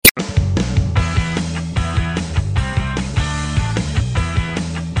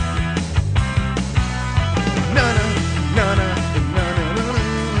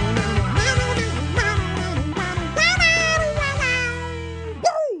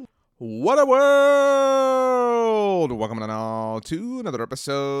What a world! Welcome on all to another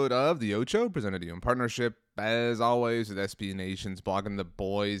episode of the Ocho, presented to you in partnership, as always, with SB Nation's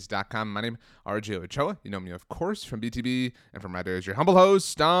bloggingtheboys.com. My name is RJ Ochoa. You know me, of course, from BTB, and from right there as your humble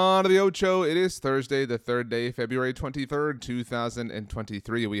host on the Ocho. It is Thursday, the third day, February 23rd,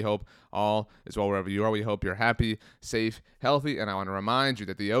 2023. We hope all is well wherever you are. We hope you're happy, safe, healthy, and I want to remind you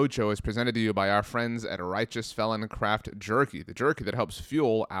that the Ocho is presented to you by our friends at Righteous Felon Craft Jerky, the jerky that helps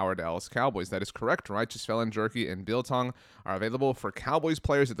fuel our Dallas Cowboys. That is correct. Righteous Felon Jerky and Biltong are available for Cowboys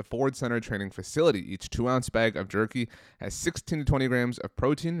players at the Ford Center training facility. Each 2-ounce bag of jerky has 16 to 20 grams of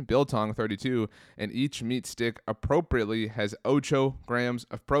protein, Biltong 32, and each meat stick appropriately has Ocho grams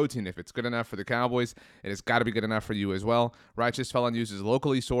of protein. If it's good enough for the Cowboys, it has got to be good enough for you as well. Righteous Felon uses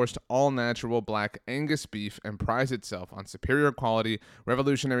locally sourced, all-natural black Angus beef and prides itself on superior quality,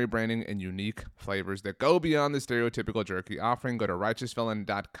 revolutionary branding, and unique flavors that go beyond the stereotypical jerky offering. Go to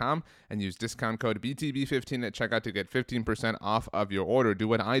righteousfelon.com and use discount code BTB15 at checkout to get 15% off of your order. Do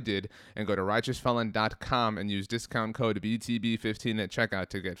what I did and go to righteousfelon.com and use discount code BTB15 at checkout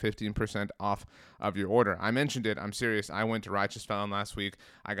to get 15% off of your order. I mentioned it. I'm serious. I went to Righteous Felon last week.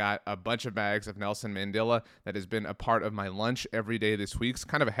 I got a bunch of bags of Nelson Mandela that has been a part of my lunch every day this week. It's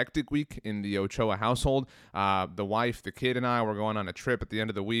kind of a hectic week in the Ochoa household. The wife, the kid, and I were going on a trip at the end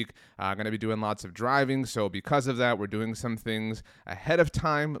of the week. Going to be doing lots of driving. So because of that, we're doing some things ahead of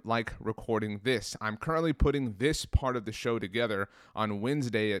time, like recording this. I'm currently putting this part of the show together on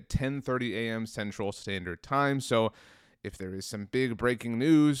Wednesday at 10:30 a.m. Central Standard Time. So if there is some big breaking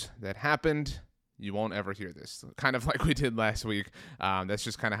news that happened, you won't ever hear this, kind of like we did last week. That's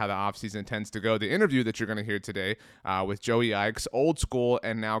just kind of how the offseason tends to go. The interview that you're going to hear today with Joey Ikes, old school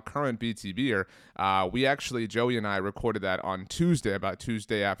and now current BTBer, Joey and I recorded that on Tuesday, about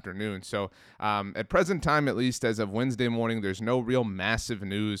Tuesday afternoon. So at present time, at least as of Wednesday morning, there's no real massive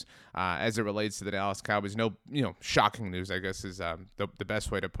news as it relates to the Dallas Cowboys. No, shocking news, I guess, is the best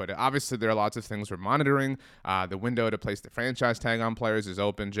way to put it. Obviously, there are lots of things we're monitoring. The window to place the franchise tag on players is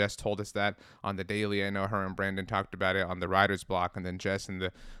open. Jess told us that on the daily. I know her and Brandon talked about it on the writer's block, and then Jess and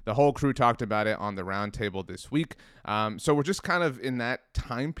the whole crew talked about it on the roundtable this week. So we're just kind of in that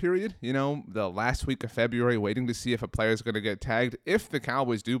time period, the last week of February, waiting to see if a player is going to get tagged. If the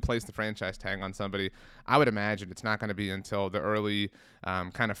Cowboys do place the franchise tag on somebody, I would imagine it's not going to be until the early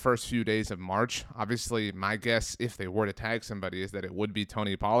kind of first few days of March. Obviously, my guess, if they were to tag somebody, is that it would be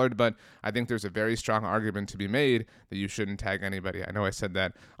Tony Pollard, but I think there's a very strong argument to be made that you shouldn't tag anybody. I know I said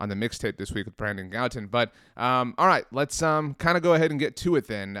that on the mixtape this week with Brandon Gouton, but all right, let's kind of go ahead and get to it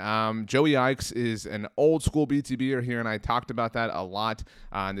then. Joey Ikes is an old school BTBer here, and I talked about that a lot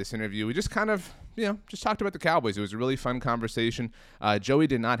in this interview. We just kind of just talked about the Cowboys. It was a really fun conversation. Joey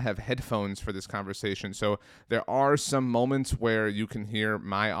did not have headphones for this conversation, so there are some moments where you can hear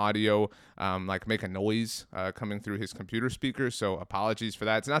my audio make a noise coming through his computer speakers, so apologies for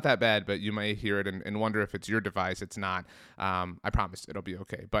that. It's not that bad, but you may hear it and wonder if it's your device. It's not. I promise it'll be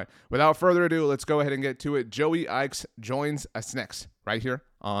okay. But without further ado, let's go ahead and get to it. Joey Ikes joins us next, right here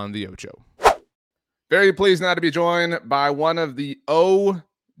on the Ocho. Very pleased now to be joined by one of the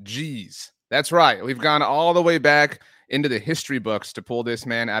OGs. That's right. We've gone all the way back into the history books to pull this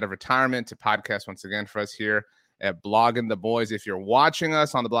man out of retirement to podcast once again for us here at Blogging the Boys. If you're watching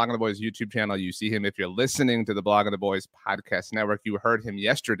us on the Blogging the Boys YouTube channel, you see him. If you're listening to the Blogging the Boys podcast network, you heard him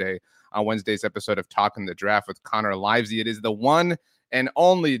yesterday on Wednesday's episode of Talking the Draft with Connor Livesey. It is the one and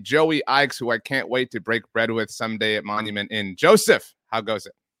only Joey Ikes, who I can't wait to break bread with someday at Monument Inn. Joseph, how goes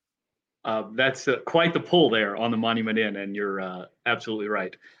it? That's quite the pull there on the Monument Inn, and you're absolutely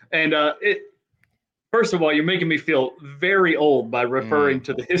right. And first of all, you're making me feel very old by referring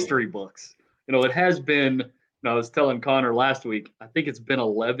to the history books. It has been, I was telling Connor last week, I think it's been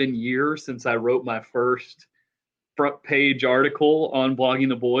 11 years since I wrote my first front page article on Blogging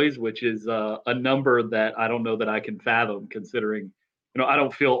the Boys, which is a number that I don't know that I can fathom, considering, I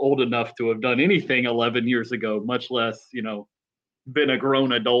don't feel old enough to have done anything 11 years ago, much less, been a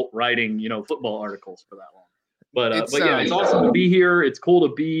grown adult writing, football articles for that long. But yeah, it's awesome to be here. It's cool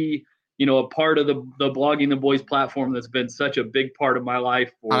to be, a part of the Blogging the Boys platform that's been such a big part of my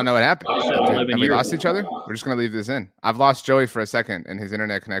life. I don't know what happened. Have we lost each other? We're just going to leave this in. I've lost Joey for a second and his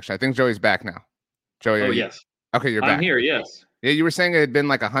internet connection. I think Joey's back now. Joey. Oh, yes. Okay, you're back. I'm here, yes. Yeah, you were saying it had been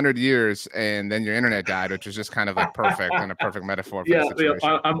like 100 years and then your internet died, which is just kind of like perfect and a perfect metaphor for the situation.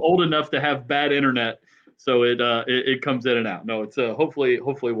 Yeah, I'm old enough to have bad internet, so it comes in and out. No, it's hopefully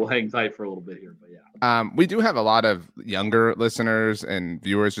we'll hang tight for a little bit here, but yeah. We do have a lot of younger listeners and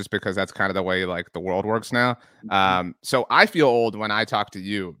viewers just because that's kind of the way like the world works now. So I feel old when I talk to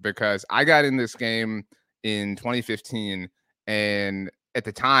you because I got in this game in 2015 and at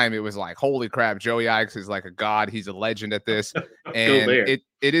the time, it was like, holy crap, Joey Ikes is like a god. He's a legend at this. Go And there. it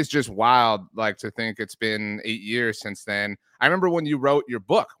is just wild, like, to think it's been 8 years since then. I remember when you wrote your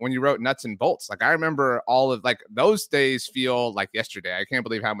book, when you wrote Nuts and Bolts. Like, I remember all of, like, those days feel like yesterday. I can't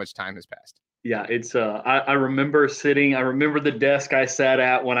believe how much time has passed. Yeah, it's I remember I remember the desk I sat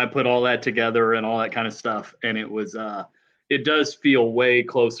at when I put all that together and all that kind of stuff. And it was it does feel way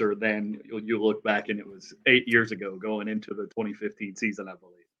closer than you look back, and it was 8 years ago going into the 2015 season, I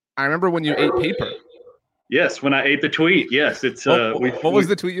believe. I remember when you ate paper. Yes, when I ate the tweet. Yes, it's what was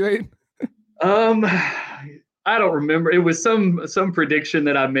the tweet you ate? I don't remember. It was some prediction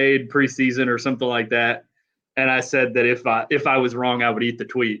that I made preseason or something like that. And I said that if I was wrong, I would eat the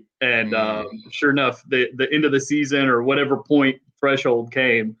tweet. And sure enough, the end of the season or whatever point threshold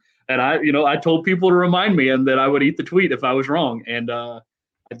came, and I told people to remind me and that I would eat the tweet if I was wrong, and I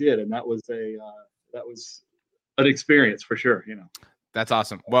did, and that was an experience for sure. That's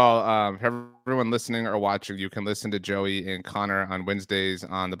awesome. Well, for everyone listening or watching, you can listen to Joey and Connor on Wednesdays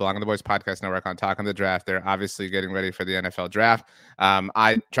on the Blogging the Boys podcast network on Talking the Draft. They're obviously getting ready for the NFL draft.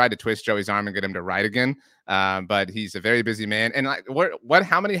 I tried to twist Joey's arm and get him to write again, but he's a very busy man. And like,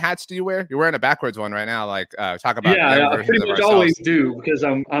 how many hats do you wear? You're wearing a backwards one right now. Like, talk about I pretty much always do, because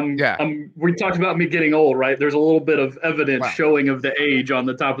we talked about me getting old, right? There's a little bit of evidence showing of the age on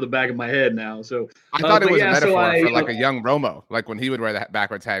the top of the back of my head now. So I thought it was a metaphor for like a young Romo, like when he would wear that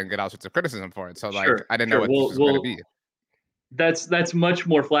backwards hat and get all sorts of criticism for it. So like, I didn't know what this was going to be. That's much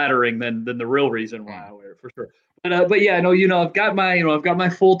more flattering than the real reason why I wear it, for sure. But yeah, no, I've got my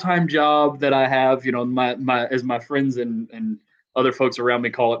full-time job that I have, my as my friends and other folks around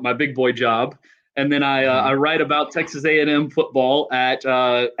me call it, my big boy job. And then I write about Texas A&M football at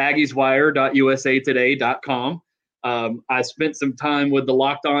aggieswire.usatoday.com. I spent some time with the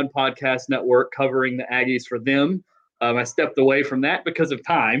Locked On Podcast Network covering the Aggies for them. I stepped away from that because of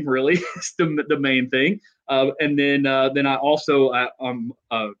time, really. It's the main thing. And then I also I'm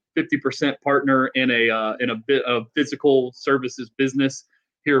a 50% partner in a bit of physical services business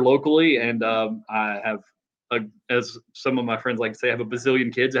here locally, and I have, as some of my friends like to say, I have a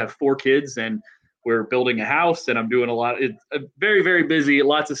bazillion kids. I have 4 kids, and we're building a house, and I'm doing a lot. It's very, very busy,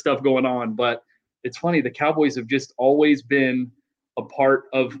 lots of stuff going on. But it's funny, the Cowboys have just always been a part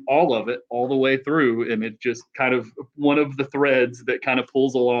of all of it all the way through, and it's just kind of one of the threads that kind of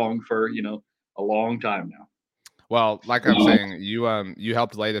pulls along for a long time now. Well, like I'm saying, you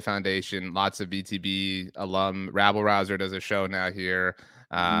helped lay the foundation. Lots of BTB alum. Rabble Rouser does a show now here.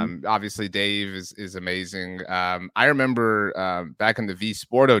 Obviously Dave is amazing. I remember back in the V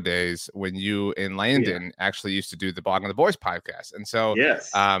Sporto days when you in Landon actually used to do the Blogging the Boys podcast. And so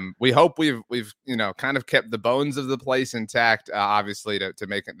we hope we've kind of kept the bones of the place intact, obviously to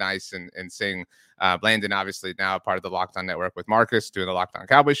make it nice and sing. Landon obviously now part of the Locked On Network with Marcus doing the Locked On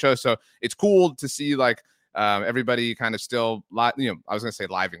Cowboys show. So it's cool to see like everybody kind of still, I was going to say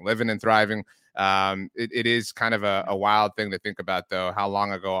living and thriving. It is kind of a wild thing to think about, though, how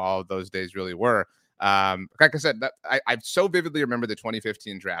long ago all of those days really were. Like I said, I so vividly remember the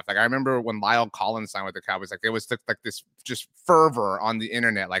 2015 draft. Like I remember when Lyle Collins signed with the Cowboys, like it was like this just fervor on the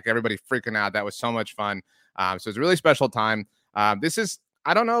internet, like everybody freaking out. That was so much fun. So it's a really special time. This is,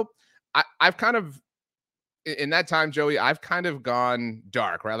 I don't know. I've kind of, in that time, Joey, I've kind of gone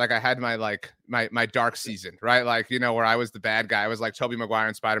dark, right? Like I had my dark season, right? Like, where I was the bad guy. I was like Tobey Maguire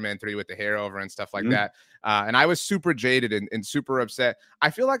in Spider-Man 3 with the hair over and stuff like that. And I was super jaded and super upset. I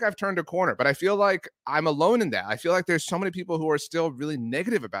feel like I've turned a corner, but I feel like I'm alone in that. I feel like there's so many people who are still really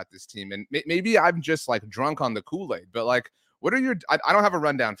negative about this team. And maybe I'm just like drunk on the Kool-Aid, but like, what are your, I don't have a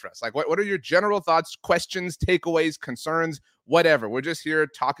rundown for us. Like, what are your general thoughts, questions, takeaways, concerns, whatever? We're just here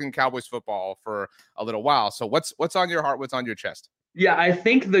talking Cowboys football for a little while. So what's on your heart? What's on your chest? Yeah, I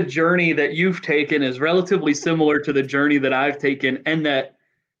think the journey that you've taken is relatively similar to the journey that I've taken, and that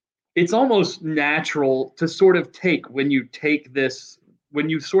it's almost natural to sort of take when you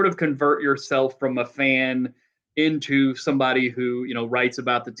sort of convert yourself from a fan into somebody who, writes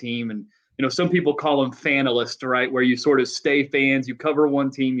about the team. And some people call them fanalists, right? Where you sort of stay fans, you cover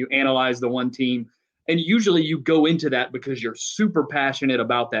one team, you analyze the one team. And usually you go into that because you're super passionate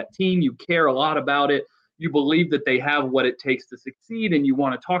about that team. You care a lot about it. You believe that they have what it takes to succeed, and you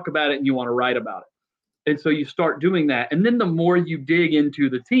want to talk about it and you want to write about it. And so you start doing that. And then the more you dig into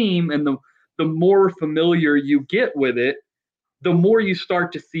the team and the more familiar you get with it, the more you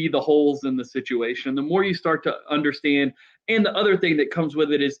start to see the holes in the situation, the more you start to understand. And the other thing that comes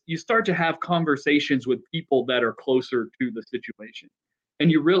with it is you start to have conversations with people that are closer to the situation.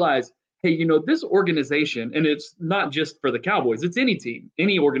 And you realize, hey, this organization, and it's not just for the Cowboys, it's any team,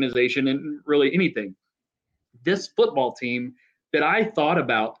 any organization, and really anything. This football team that I thought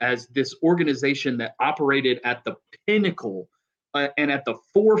about as this organization that operated at the pinnacle and at the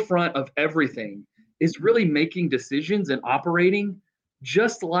forefront of everything is really making decisions and operating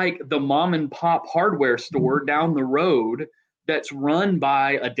just like the mom and pop hardware store down the road that's run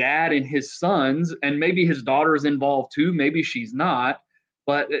by a dad and his sons, and maybe his daughter is involved too, maybe she's not,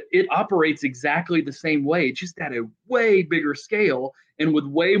 but it operates exactly the same way, just at a way bigger scale and with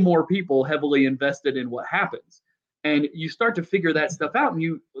way more people heavily invested in what happens. And you start to figure that stuff out,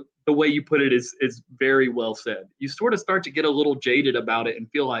 and the way you put it is very well said. You sort of start to get a little jaded about it and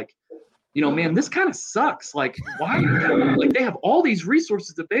feel like, man, this kind of sucks. Like, why? Like, they have all these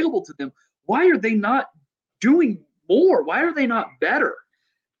resources available to them. Why are they not doing more? Why are they not better?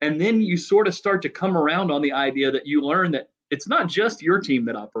 And then you sort of start to come around on the idea that you learn that it's not just your team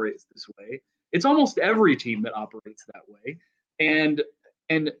that operates this way. It's almost every team that operates that way.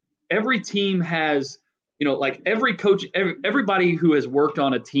 And every team has, like every coach, everybody who has worked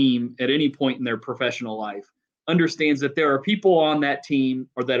on a team at any point in their professional life understands that there are people on that team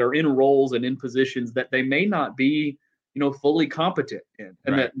or that are in roles and in positions that they may not be, fully competent in,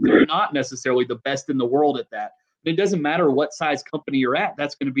 and that they're not necessarily the best in the world at that. It doesn't matter what size company you're at,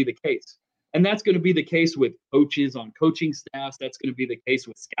 that's going to be the case. And that's going to be the case with coaches on coaching staffs. That's going to be the case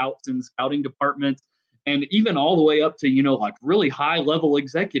with scouts and scouting departments, and even all the way up to, like really high level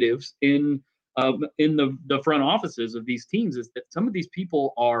executives in the front offices of these teams, is that some of these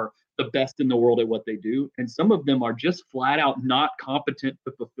people are the best in the world at what they do, and some of them are just flat out not competent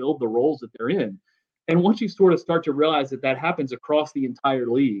to fulfill the roles that they're in. And once you sort of start to realize that that happens across the entire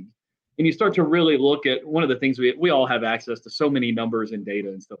league, and you start to really look at one of the things we all have access to so many numbers and data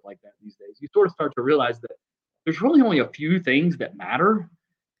and stuff like that these days, you sort of start to realize that there's really only a few things that matter.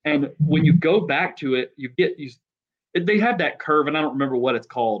 And when you go back to it, they have that curve, and I don't remember what it's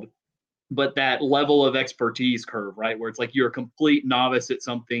called, but that level of expertise curve, right? Where it's like you're a complete novice at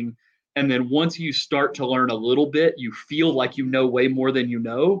something. And then once you start to learn a little bit, you feel like you know way more than you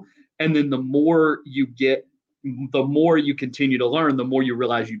know. And then the more you get, the more you continue to learn, the more you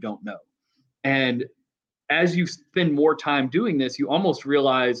realize you don't know. And as you spend more time doing this, you almost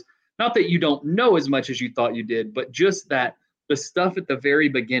realize not that you don't know as much as you thought you did, but just that the stuff at the very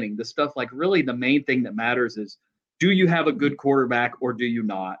beginning, the stuff like really the main thing that matters is, do you have a good quarterback or do you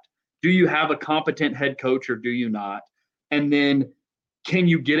not? Do you have a competent head coach or do you not? And then can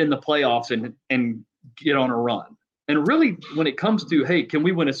you get in the playoffs and get on a run? And really, when it comes to, hey, can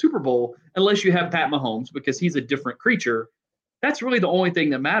we win a Super Bowl? Unless you have Pat Mahomes, because he's a different creature, that's really the only thing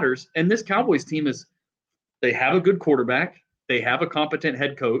that matters. And this Cowboys team they have a good quarterback, they have a competent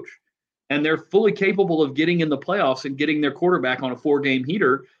head coach, and they're fully capable of getting in the playoffs and getting their quarterback on a 4-game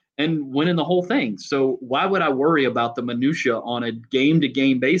heater and winning the whole thing. So why would I worry about the minutia on a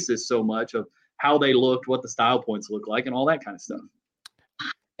game-to-game basis so much of how they looked, what the style points look like, and all that kind of stuff?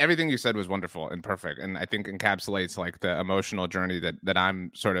 Everything you said was wonderful and perfect, and I think encapsulates like the emotional journey that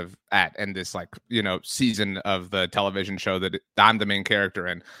I'm sort of at in this, like, season of the television show that I'm the main character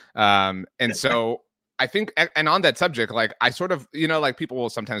in. And so I think, and on that subject, like I sort of, like people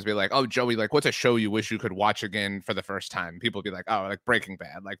will sometimes be like, oh, Joey, like what's a show you wish you could watch again for the first time? People will be like, oh, like Breaking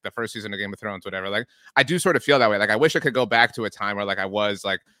Bad, like the first season of Game of Thrones, whatever. Like I do sort of feel that way. Like I wish I could go back to a time where like I was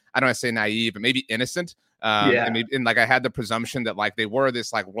like, I don't want to say naive, but maybe innocent. And like I had the presumption that like they were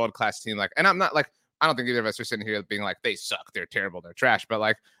this like world-class team. Like, and I'm not like, I don't think either of us are sitting here being like, they suck, they're terrible, they're trash. But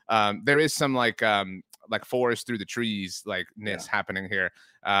like, there is some like forest through the trees, like ness happening here.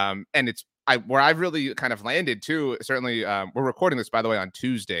 And it's, where I've really kind of landed too, certainly we're recording this, by the way, on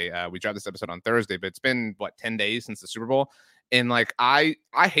Tuesday. We dropped this episode on Thursday, but it's been 10 days since the Super Bowl. And like, I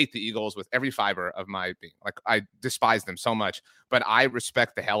hate the Eagles with every fiber of my being. Like I despise them so much, but I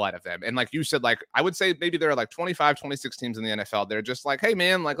respect the hell out of them. And like you said, like, I would say maybe there are like 25, 26 teams in the NFL. They're just like, hey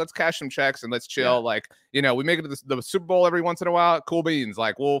man, like let's cash some checks and let's chill. Yeah. Like, we make it to the Super Bowl every once in a while. Cool beans.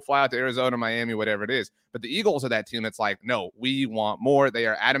 Like we'll fly out to Arizona, Miami, whatever it is. But the Eagles are that team that's like, no, we want more. They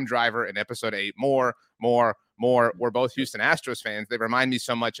are Adam Driver in episode 8, more. We're both Houston Astros fans. They remind me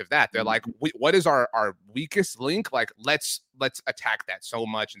so much of that. They're like, what is our weakest link? Like, let's attack that so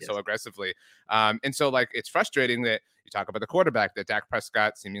much and so aggressively. And so like, it's frustrating that you talk about the quarterback, that Dak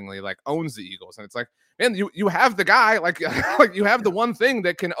Prescott seemingly like owns the Eagles. And it's like, man, you have the guy, like, like you have the one thing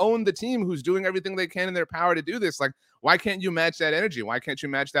that can own the team, who's doing everything they can in their power to do this. Like, why can't you match that energy? Why can't you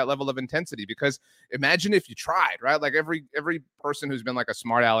match that level of intensity? Because imagine if you tried, right? Like every person who's been like a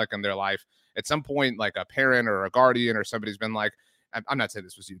smart aleck in their life, at some point, like a parent or a guardian or somebody's been like, I'm not saying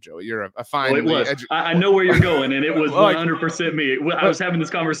this was you, Joey. You're a Oh, it finely was. I know where you're going, and it was 100% me. I was having this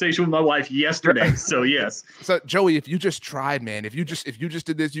conversation with my wife yesterday, so yes. So Joey, if you just tried, man, if you just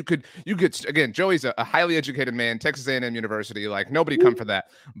did this, you could again. Joey's a highly educated man, Texas A&M University. Like nobody come for that,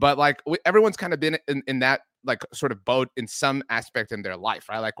 but like everyone's kind of been in that like sort of boat in some aspect in their life,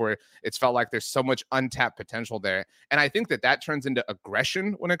 right? Like where it's felt like there's so much untapped potential there, and I think that turns into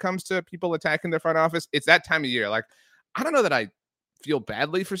aggression when it comes to people attacking their front office. It's that time of year. Like I don't know that I feel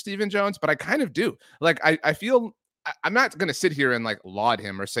badly for Stephen Jones, but I kind of do. Like I feel I'm not going to sit here and like laud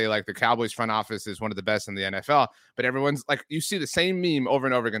him or say like the Cowboys front office is one of the best in the NFL, but everyone's like, you see the same meme over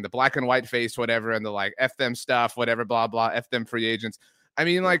and over again, the black and white face, whatever, and the like F them stuff, whatever, blah, blah, F them free agents. I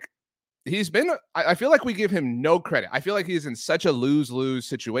mean, like he's been, I feel like we give him no credit. I feel like he's in such a lose-lose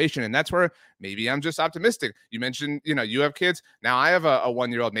situation. And that's where maybe I'm just optimistic. You mentioned, you have kids. Now I have a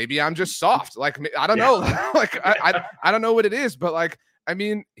 1-year-old. Maybe I'm just soft. Like, I don't know. Like, I don't know what it is, but like, I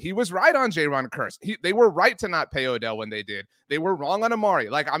mean, he was right on Jaron Kearse. They were right to not pay Odell when they did. They were wrong on Amari.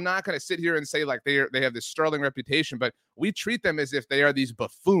 Like, I'm not going to sit here and say like they have this sterling reputation, but we treat them as if they are these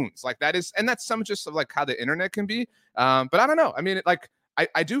buffoons. Like that is, and that's some just of like how the internet can be. But I don't know. I mean,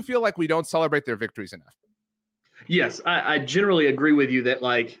 I do feel like we don't celebrate their victories enough. Yes, I generally agree with you that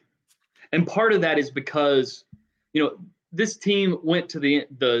like, and part of that is because, this team went to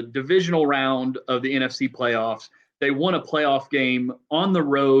the divisional round of the NFC playoffs. They won a playoff game on the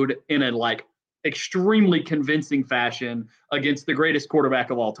road in a like extremely convincing fashion against the greatest quarterback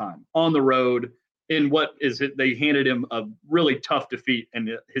of all time on the road in what is it? They handed him a really tough defeat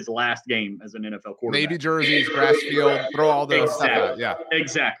in his last game as an NFL quarterback. Navy jerseys, grass field, throw all the stuff out. Yeah,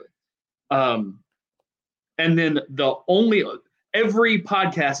 exactly. And then every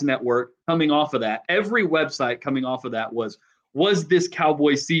podcast network coming off of that, every website coming off of that was this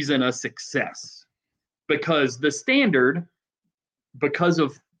Cowboys season a success? Because the standard, because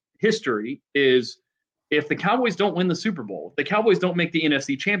of history, is if the Cowboys don't win the Super Bowl, if the Cowboys don't make the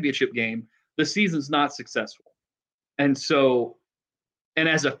NFC Championship game, the season's not successful. And so, and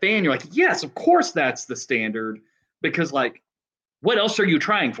as a fan, you're like, yes, of course that's the standard, because like, what else are you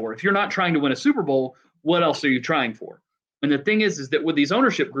trying for? If you're not trying to win a Super Bowl, what else are you trying for? And the thing is that with these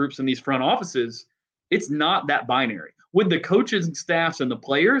ownership groups and these front offices, it's not that binary. With the coaches and staffs and the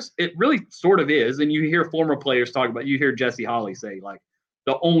players, it really sort of is. And you hear former players talk about, you hear Jesse Holley say, like,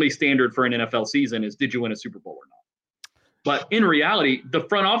 the only standard for an NFL season is, did you win a Super Bowl or not? But in reality, the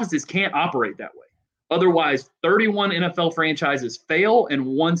front offices can't operate that way. Otherwise, 31 NFL franchises fail and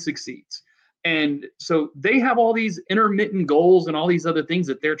one succeeds. And so they have all these intermittent goals and all these other things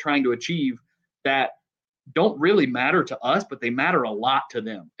that they're trying to achieve that don't really matter to us, but they matter a lot to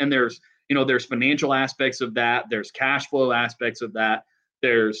them. And there's financial aspects of that. There's cash flow aspects of that.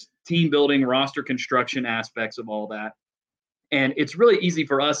 There's team building, roster construction aspects of all that. And it's really easy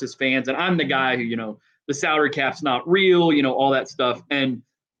for us as fans. And I'm the guy who, the salary cap's not real, all that stuff. And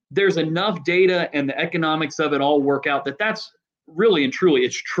there's enough data and the economics of it all work out that's really and truly,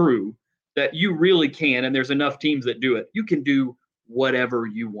 it's true that you really can. And there's enough teams that do it. You can do whatever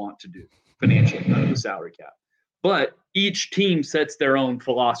you want to do financially out of the salary cap. But each team sets their own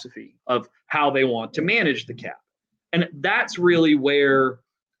philosophy of how they want to manage the cap. And that's really where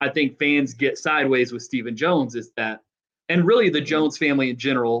I think fans get sideways with Stephen Jones, is that, and really the Jones family in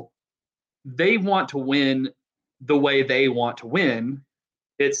general, they want to win the way they want to win.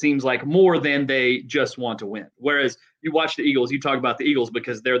 It seems like more than they just want to win. Whereas you watch the Eagles, you talk about the Eagles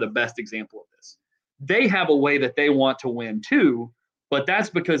because they're the best example of this. They have a way that they want to win too, but that's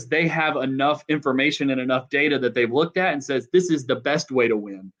because they have enough information and enough data that they've looked at and says, this is the best way to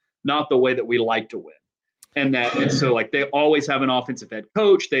win, not the way that we like to win. And so like they always have an offensive head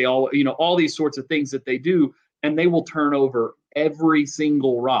coach. They all these sorts of things that they do, and they will turn over every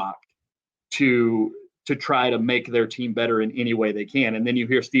single rock to try to make their team better in any way they can. And then you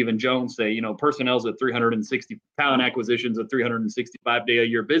hear Stephen Jones say, personnel's a 360 talent acquisitions, a 365 day a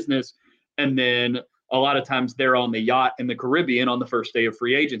year business. And then a lot of times they're on the yacht in the Caribbean on the first day of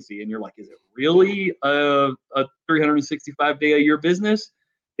free agency. And you're like, is it really a 365 day a year business?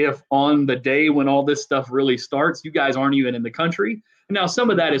 If on the day when all this stuff really starts, you guys aren't even in the country. And now some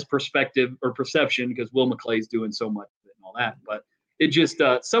of that is perspective or perception because Will McClay's doing so much of it and all that. But it just,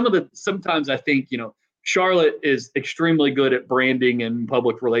 sometimes I think, Charlotte is extremely good at branding and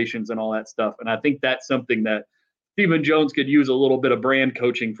public relations and all that stuff. And I think that's something that Stephen Jones could use a little bit of brand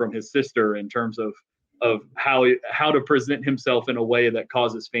coaching from his sister in terms of how to present himself in a way that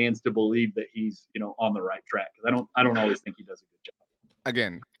causes fans to believe that he's, on the right track. Because I don't always think he does a good job.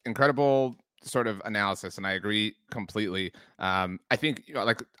 Again, incredible sort of analysis, and I agree completely. I think,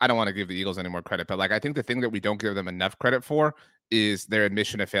 like, I don't want to give the Eagles any more credit, but like, I think the thing that we don't give them enough credit for is their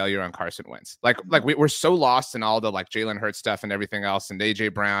admission of failure on Carson Wentz. Like we're so lost in all the like Jalen Hurts stuff and everything else, and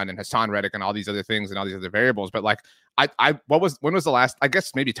AJ Brown and Hassan Reddick and all these other things and all these other variables. But like, when was the last? I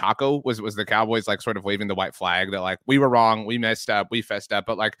guess maybe Taco was the Cowboys like sort of waving the white flag that like we were wrong, we messed up, we fessed up,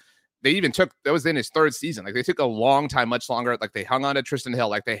 but like. They even took, that was in his third season. Like they took a long time, much longer. Like they hung on to Tristan Hill.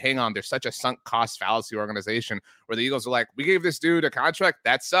 Like they hang on. They're such a sunk cost fallacy organization where the Eagles are like, we gave this dude a contract.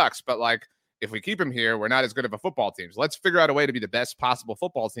 That sucks. But like, if we keep him here, we're not as good of a football team. So let's figure out a way to be the best possible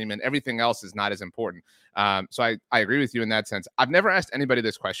football team, and everything else is not as important. So I agree with you in that sense. I've never asked anybody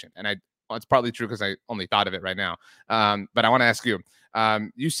this question, and well, it's partly true because I only thought of it right now. But I want to ask you,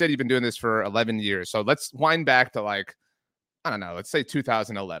 you said you've been doing this for 11 years. So let's wind back to like, I don't know, let's say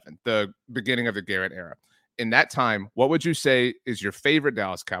 2011, the beginning of the Garrett era. In that time, what would you say is your favorite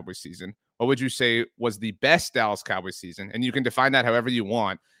Dallas Cowboys season? What would you say was the best Dallas Cowboys season? And you can define that however you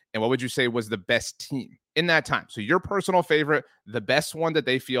want. And what would you say was the best team in that time? So your personal favorite, the best one that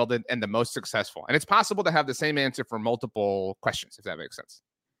they fielded, and the most successful. And it's possible to have the same answer for multiple questions, if that makes sense.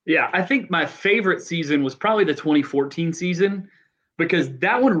 Yeah, I think my favorite season was probably the 2014 season, because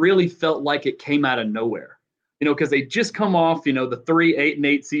that one really felt like it came out of nowhere. Because they just come off, the 3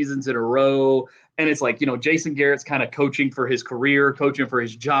 8-8 seasons in a row. And it's like, Jason Garrett's kind of coaching for his career, coaching for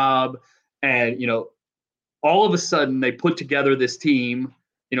his job. And, all of a sudden they put together this team.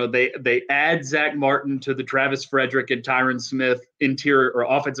 They add Zach Martin to the Travis Frederick and Tyron Smith interior or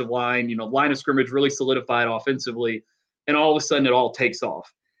offensive line, line of scrimmage really solidified offensively. And all of a sudden it all takes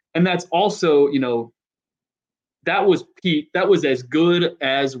off. And that's also, that was peak. That was as good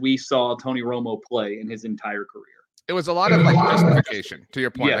as we saw Tony Romo play in his entire career. It was a lot of like justification to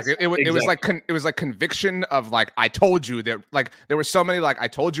your point. Yes, like it was like conviction of like, I told you that, like there were so many, like I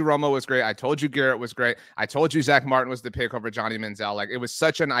told you Romo was great. I told you Garrett was great. I told you Zach Martin was the pick over Johnny Manziel. Like it was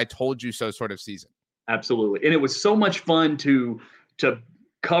such an I told you so sort of season. Absolutely. And it was so much fun to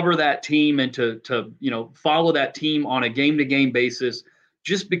cover that team and to follow that team on a game-to-game basis,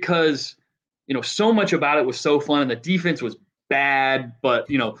 just because so much about it was so fun, and the defense was bad, but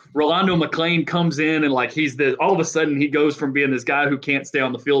Rolando McClain comes in and like all of a sudden he goes from being this guy who can't stay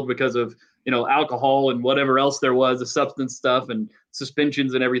on the field because of alcohol and whatever else there was, the substance stuff and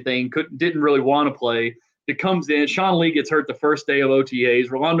suspensions and everything, didn't really want to play. It comes in, Sean Lee gets hurt the first day of OTAs,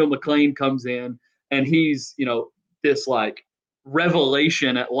 Rolando McClain comes in, and he's this like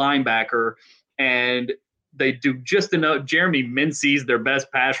revelation at linebacker, and they do just enough. Jeremy Mincey's their best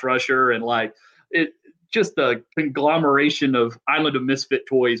pass rusher, and like it, just a conglomeration of Island of Misfit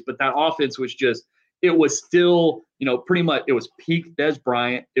toys. But that offense was it was still, pretty much, it was peak Des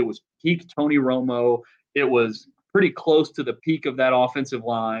Bryant. It was peak Tony Romo. It was pretty close to the peak of that offensive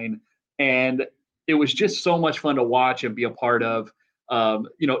line. And it was just so much fun to watch and be a part of,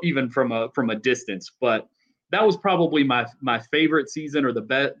 even from a distance. But that was probably my favorite season, or the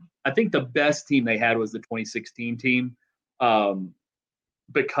best. I think the best team they had was the 2016 team,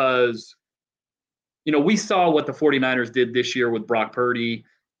 because we saw what the 49ers did this year with Brock Purdy,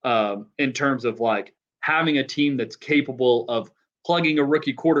 in terms of like having a team that's capable of plugging a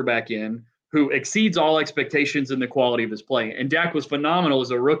rookie quarterback in who exceeds all expectations in the quality of his play. And Dak was phenomenal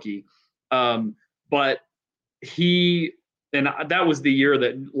as a rookie, but that was the year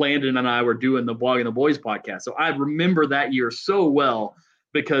that Landon and I were doing the Blogging the Boys podcast. So I remember that year so well,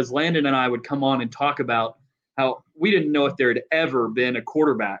 because Landon and I would come on and talk about how we didn't know if there had ever been a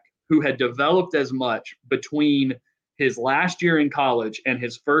quarterback who had developed as much between his last year in college and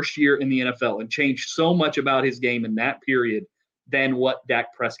his first year in the NFL, and changed so much about his game in that period than what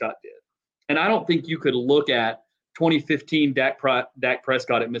Dak Prescott did. And I don't think you could look at 2015 Dak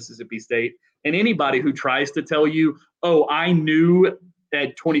Prescott at Mississippi State, and anybody who tries to tell you, oh, I knew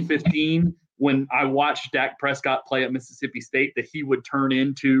at 2015 when I watched Dak Prescott play at Mississippi State that he would turn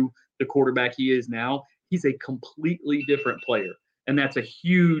into the quarterback he is now. He's a completely different player. And that's a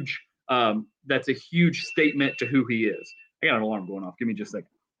huge statement to who he is. I got an alarm going off. Give me just a second.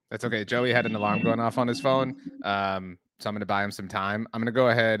 That's okay. Joey had an alarm going off on his phone. So I'm going to buy him some time. I'm going to go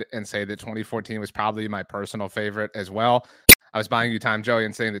ahead and say that 2014 was probably my personal favorite as well. I was buying you time, Joey,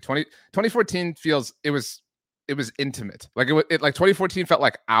 and saying that 2014 feels, it was intimate. Like it like 2014 felt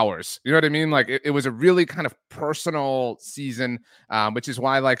like hours. You know what I mean? Like it was a really kind of personal season, which is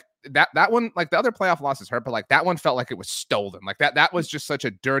why like that one, like the other playoff losses hurt, but like that one felt like it was stolen. Like that was just such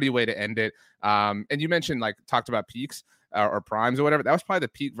a dirty way to end it. And you mentioned talked about peaks. or primes or whatever. That was probably the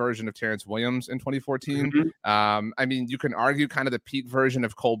peak version of Terrence Williams in 2014. I mean, you can argue kind of the peak version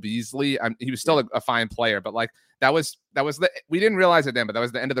of Cole Beasley. He was still a fine player, but like that was we didn't realize it then, but that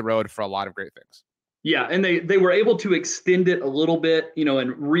was the end of the road for a lot of great things. Yeah, and they were able to extend it a little bit,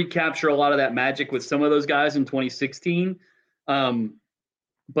 and recapture a lot of that magic with some of those guys in 2016.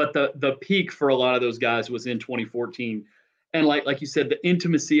 But the peak for a lot of those guys was in 2014. And like you said, the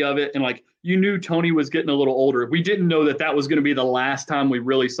intimacy of it, and like you knew Tony was getting a little older. We didn't know that was going to be the last time we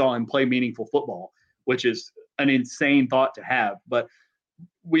really saw him play meaningful football, which is an insane thought to have. But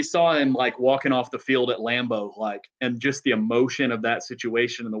we saw him like walking off the field at Lambeau, and just the emotion of that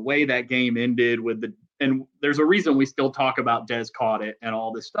situation and the way that game ended and there's a reason we still talk about Des caught it and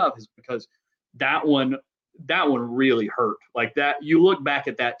all this stuff, is because that one really hurt. Like that, you look back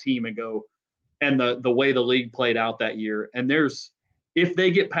at that team and go, and the way the league played out that year, and if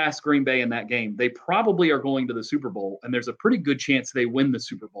they get past Green Bay in that game, they probably are going to the Super Bowl, and there's a pretty good chance they win the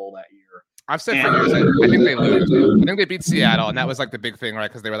Super Bowl that year. I've said for years, I think they lose. I think they beat Seattle, and that was like the big thing, right?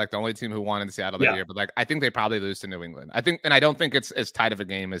 Because they were like the only team who won in Seattle that year. But like, I think they probably lose to New England. I don't think it's as tight of a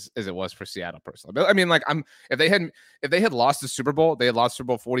game as it was for Seattle personally. But I mean, like, if they had lost the Super Bowl, they had lost Super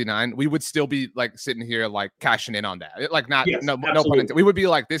Bowl 49, we would still be like sitting here like cashing in on that. No pun intended. We would be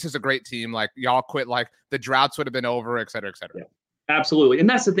like, this is a great team. Like y'all quit. Like the droughts would have been over, et cetera, et cetera. Yeah, absolutely. And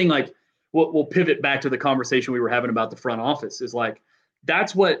that's the thing. Like, we'll pivot back to the conversation we were having about the front office. Is like,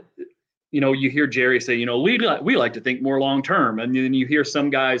 that's what. You hear Jerry say, we like to think more long term. And then you hear some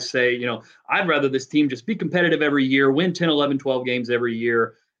guys say, I'd rather this team just be competitive every year, win 10, 11, 12 games every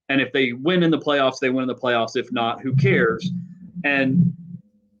year. And if they win in the playoffs, they win in the playoffs. If not, who cares? And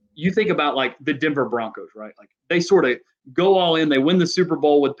you think about like the Denver Broncos, right? Like they sort of go all in. They win the Super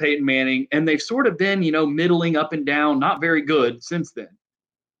Bowl with Peyton Manning, and they've sort of been, middling up and down, not very good since then.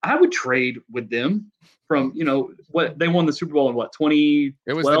 I would trade with them. From what they won the Super Bowl in 2012?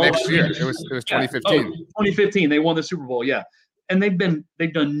 It was the next year. It was 2015. 2015 they won the Super Bowl, yeah. And they've done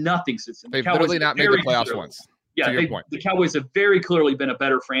nothing since then. They've literally not made the playoffs once. Yeah, the Cowboys have very clearly been a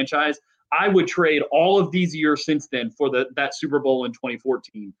better franchise. I would trade all of these years since then for that Super Bowl in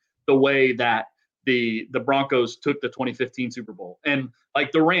 2014, the way that the Broncos took the 2015 Super Bowl. And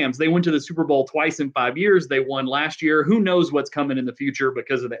like the Rams, they went to the Super Bowl twice in 5 years. They won last year. Who knows what's coming in the future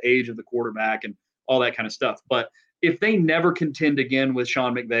because of the age of the quarterback and all that kind of stuff. But if they never contend again with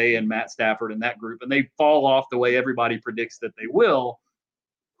Sean McVay and Matt Stafford and that group, and they fall off the way everybody predicts that they will,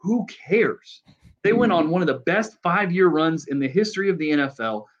 who cares? They went on one of the best 5-year runs in the history of the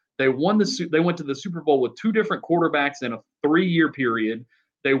NFL. They went to the Super Bowl with 2 different quarterbacks in a 3-year period.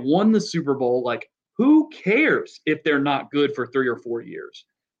 They won the Super Bowl. Like, who cares if they're not good for 3 or 4 years?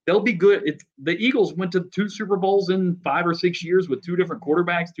 They'll be good. The Eagles went to 2 Super Bowls in 5 or 6 years with 2 different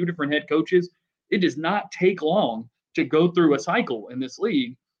quarterbacks, 2 different head coaches. It does not take long to go through a cycle in this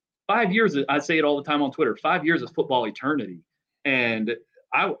league. 5 years, I say it all the time on Twitter, 5 years is football eternity. And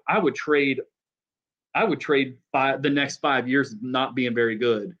I would trade the next 5 years not being very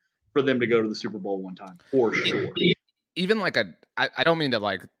good for them to go to the Super Bowl one time, for sure. Even like I don't mean to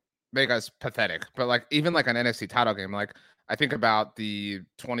like make us pathetic, but like even like an NFC title game, like I think about the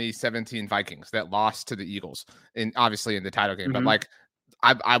 2017 Vikings that lost to the Eagles obviously in the title game, but like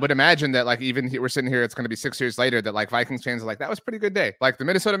I would imagine that like even we're sitting here, it's going to be 6 years later that like Vikings fans are like, that was a pretty good day. Like the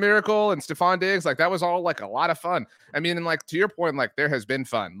Minnesota Miracle and Stephon Diggs, like that was all like a lot of fun. I mean, and like to your point, like there has been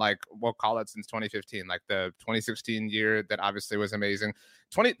fun, like we'll call it since 2015, like the 2016 year that obviously was amazing.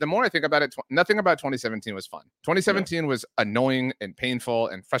 The more I think about it, nothing about 2017 was fun. 2017 was annoying and painful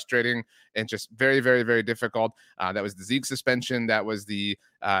and frustrating and just very, very, very difficult. That was the Zeke suspension. That was the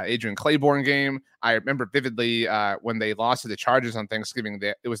Adrian Claiborne game. I remember vividly when they lost to the Chargers on Thanksgiving.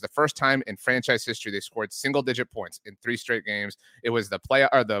 It was the first time in franchise history they scored single-digit points in 3 straight games. It was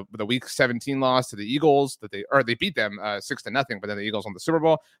the Week 17 loss to the Eagles that they beat them 6-0, but then the Eagles won the Super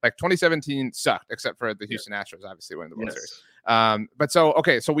Bowl. Like 2017 sucked, except for the Houston Astros, obviously winning the World Series. But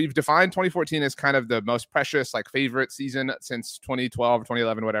so we've defined 2014 as kind of the most precious, like favorite season since 2012,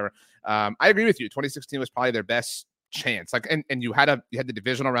 2011, whatever. I agree with you. 2016 was probably their best chance. Like, and you had the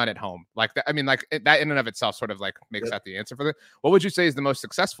divisional round at home. Like that. I mean, like that in and of itself sort of like makes that the answer for that. What would you say is the most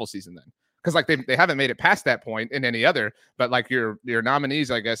successful season then? Because like they haven't made it past that point in any other, but like your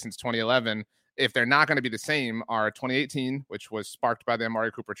nominees, I guess, since 2011, if they're not going to be the same, are 2018, which was sparked by the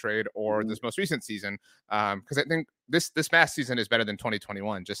Amari Cooper trade, or this most recent season. Because I think this past season is better than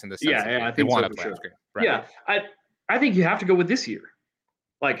 2021, just in the sense that I think they won so, a playoff game. Right? Yeah, I think you have to go with this year.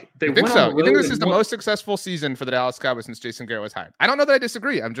 Like they think so. You think this is the most successful season for the Dallas Cowboys since Jason Garrett was hired? I don't know that I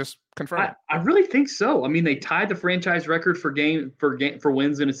disagree. I'm just confirming. I really think so. I mean, they tied the franchise record for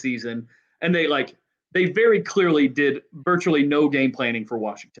wins in a season, and they like they very clearly did virtually no game planning for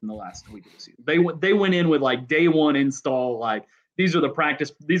Washington the last week of the season. They went in with like day one install, like these are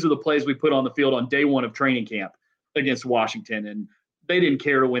the plays we put on the field on day one of training camp against Washington, and they didn't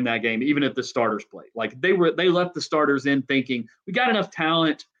care to win that game, even if the starters played. Like they left the starters in thinking we got enough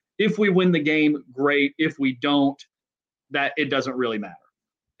talent. If we win the game, great. If we don't, that it doesn't really matter.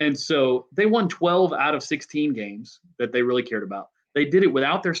 And so they won 12 out of 16 games that they really cared about. They did it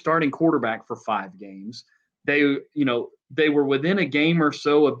without their starting quarterback for 5 games. They were within a game or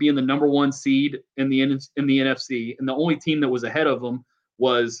so of being the number 1 seed in the NFC, and the only team that was ahead of them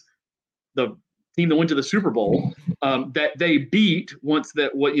was the team that went to the Super Bowl that they beat once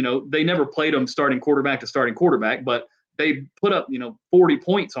that they never played them starting quarterback to starting quarterback, but they put up 40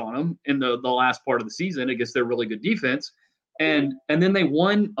 points on them in the last part of the season against their really good defense. And then they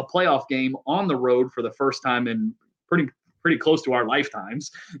won a playoff game on the road for the first time in pretty close to our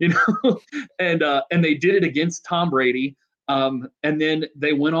lifetimes, and they did it against Tom Brady. And then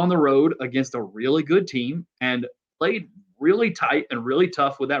they went on the road against a really good team and played really tight and really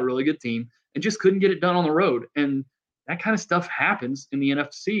tough with that really good team and just couldn't get it done on the road. And that kind of stuff happens in the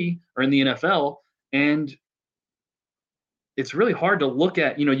NFC or in the NFL. And it's really hard to look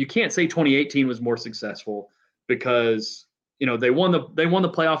at, you can't say 2018 was more successful because they won the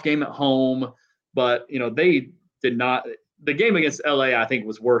playoff game at home, but they did not. The game against LA, I think,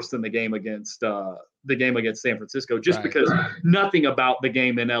 was worse than the game against San Francisco, just right. Because nothing about the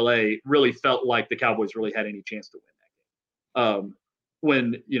game in LA really felt like the Cowboys really had any chance to win that game.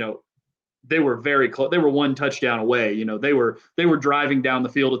 When they were very close, they were 1 touchdown away. They were driving down the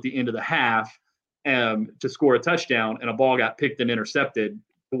field at the end of the half to score a touchdown, and a ball got picked and intercepted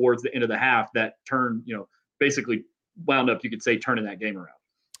towards the end of the half that turned, basically wound up, you could say, turning that game around.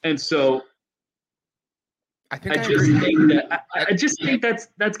 And so I just think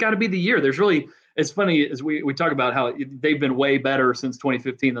that's got to be the year. There's really, it's funny as we talk about how they've been way better since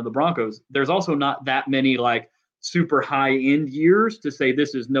 2015 than the Broncos. There's also not that many like super high end years to say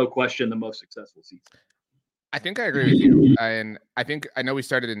this is no question the most successful season. I think I agree with you. And I know we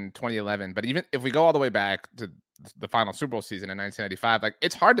started in 2011, but even if we go all the way back to the final Super Bowl season in 1995, like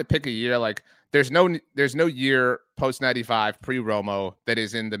it's hard to pick a year. Like there's no year post 95 pre Romo that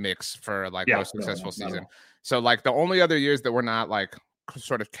is in the mix for like most successful season. So like the only other years that we're not like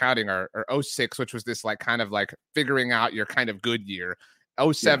sort of counting are 06, which was this like kind of like figuring out your kind of good year.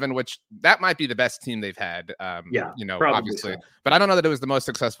 07, which that might be the best team they've had, obviously, so. But I don't know that it was the most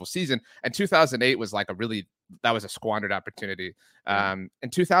successful season. And 2008 was like that was a squandered opportunity. And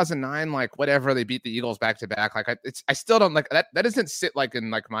 2009, like whatever, they beat the Eagles back to back. Like I still don't like that. That doesn't sit like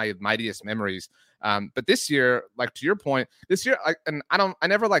in like my mightiest memories. But this year, like to your point, I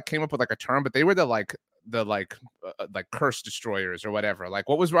never like came up with like a term, but they were the curse destroyers or whatever. Like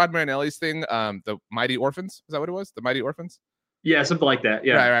what was Rod Marinelli's thing? The Mighty Orphans? Is that what it was? The Mighty Orphans? Yeah, something like that.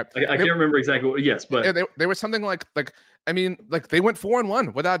 Yeah, right. I can't remember exactly what. Yes, but they were something like I mean, like they went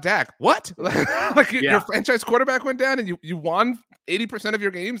 4-1 without Dak. What? Like your franchise quarterback went down and you won 80% of your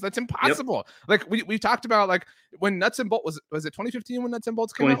games. That's impossible. Yep. Like we talked about like when Nuts and Bolts was it 2015 when Nuts and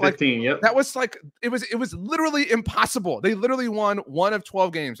Bolts came 2015, out? Like, yep. That was like it was literally impossible. They literally won 1 of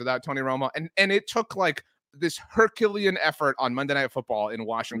 12 games without Tony Romo, and it took like this Herculean effort on Monday Night Football in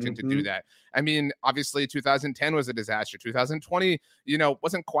Washington to do that. I mean, obviously 2010 was a disaster. 2020,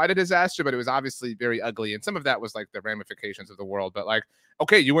 wasn't quite a disaster, but it was obviously very ugly. And some of that was like the ramifications of the world. But like,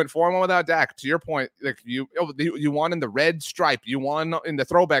 okay, you went 4-1 without Dak. To your point, like you won in the red stripe. You won in the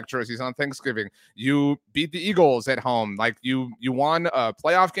throwback jerseys on Thanksgiving. You beat the Eagles at home. Like you won a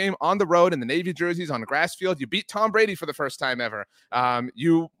playoff game on the road in the Navy jerseys on the grass field. You beat Tom Brady for the first time ever.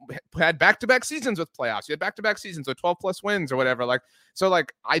 You had back-to-back seasons with playoffs. You had back-to-back seasons with 12 plus wins or whatever. Like, so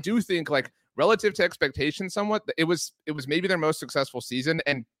like, I do think like relative to expectations somewhat, it was maybe their most successful season.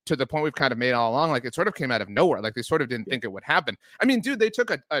 And to the point we've kind of made all along, like it sort of came out of nowhere. Like they sort of didn't think it would happen. I mean, dude, they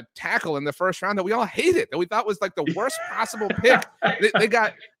took a tackle in the first round that we all hated, that we thought was like the worst possible pick. They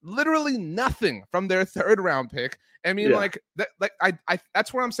got literally nothing from their 3rd round pick. I mean, like that, like I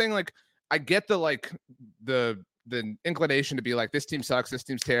that's where I'm saying, like, I get the inclination to be like, this team sucks, this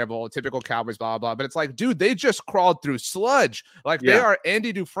team's terrible, typical Cowboys, blah, blah. But it's like, dude, they just crawled through sludge. Like they are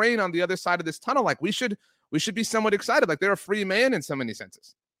Andy Dufresne on the other side of this tunnel. Like we should be somewhat excited. Like they're a free man in so many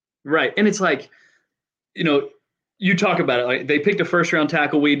senses. Right. And it's like, you talk about it. Like they picked a 1st round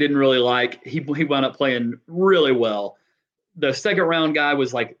tackle we didn't really like. He wound up playing really well. The 2nd round guy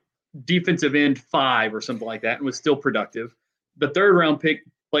was like defensive end 5 or something like that and was still productive. The 3rd round pick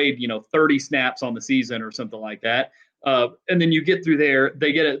played 30 snaps on the season or something like that. And then you get through there,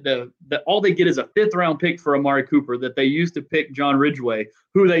 they get all they get is a 5th round pick for Amari Cooper that they used to pick John Ridgeway,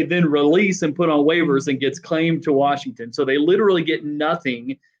 who they then release and put on waivers and gets claimed to Washington. So they literally get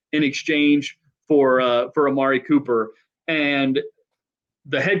nothing in exchange for Amari Cooper. And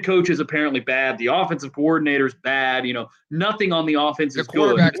the head coach is apparently bad. The offensive coordinator is bad. Nothing on the offense is good. The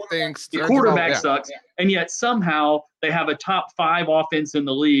quarterback stinks. The quarterback sucks. And yet somehow they have a top 5 offense in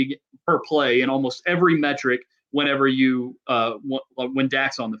the league per play in almost every metric whenever when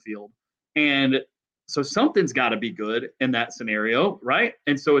Dak's on the field. And so something's got to be good in that scenario, right?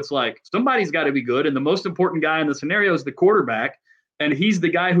 And so it's like somebody's got to be good. And the most important guy in the scenario is the quarterback. And he's the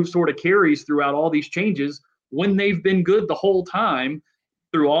guy who sort of carries throughout all these changes when they've been good the whole time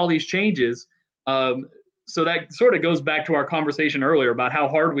through all these changes. So that sort of goes back to our conversation earlier about how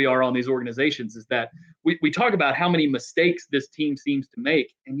hard we are on these organizations, is that we talk about how many mistakes this team seems to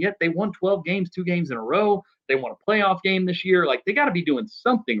make, and yet they won 12 games, 2 games in a row. They won a playoff game this year. Like, they got to be doing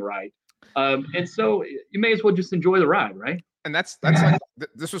something right. And so you may as well just enjoy the ride, right? And that's like,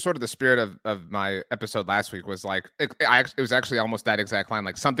 this was sort of the spirit of my episode last week, was like, it was actually almost that exact line.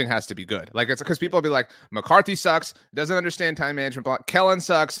 Like, something has to be good. Like, it's because people will be like, McCarthy sucks, doesn't understand time management. Kellen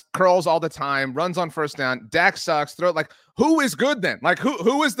sucks, curls all the time, runs on first down. Dak sucks. Like, who is good then? Like,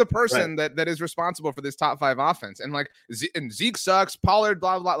 who is the person that is responsible for this top 5 offense? And like, and Zeke sucks, Pollard,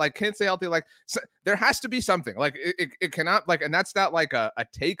 blah, blah, like, can't stay healthy. Like, so there has to be something. Like, it cannot, like, and that's not like a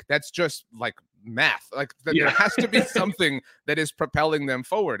take. That's just like math. Like, there has to be something that is propelling them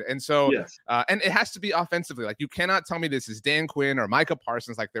forward. And so, and it has to be offensively. Like, you cannot tell me this is Dan Quinn or Micah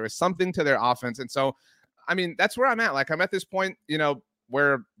Parsons. Like, there is something to their offense. And so, I mean, that's where I'm at. Like, I'm at this point,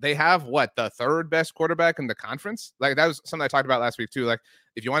 where they have the 3rd best quarterback in the conference. Like, that was something I talked about last week too. Like,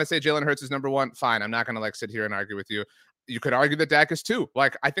 if you want to say Jalen Hurts is number 1, fine. I'm not going to like sit here and argue with you. You could argue that Dak is 2.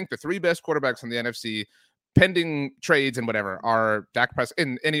 Like, I think the 3 best quarterbacks in the NFC, pending trades and whatever, are Dak Prescott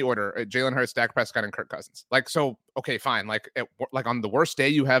in any order: Jalen Hurts, Dak Prescott, and Kirk Cousins. Like, so, okay, fine. Like, on the worst day,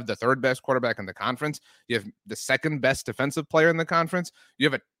 you have the 3rd best quarterback in the conference. You have the 2nd best defensive player in the conference. You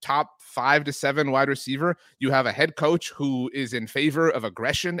have a top 5 to 7 wide receiver. You have a head coach who is in favor of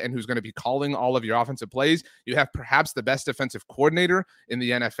aggression and who's going to be calling all of your offensive plays. You have perhaps the best defensive coordinator in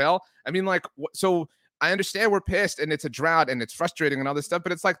the NFL. I mean, like, so I understand we're pissed and it's a drought and it's frustrating and all this stuff,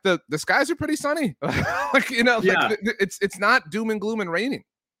 but it's like the skies are pretty sunny. Like, like, it's not doom and gloom and raining.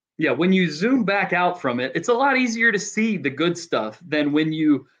 Yeah, when you zoom back out from it, it's a lot easier to see the good stuff than when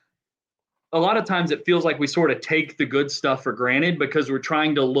a lot of times it feels like we sort of take the good stuff for granted because we're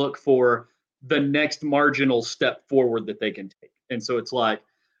trying to look for the next marginal step forward that they can take. And so it's like,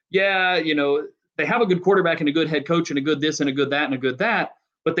 they have a good quarterback and a good head coach and a good this and a good that and a good that,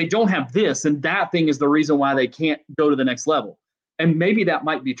 but they don't have this, and that thing is the reason why they can't go to the next level. And maybe that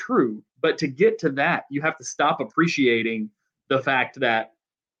might be true, but to get to that, you have to stop appreciating the fact that,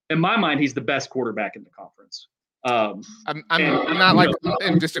 in my mind, he's the best quarterback in the conference. I'm not like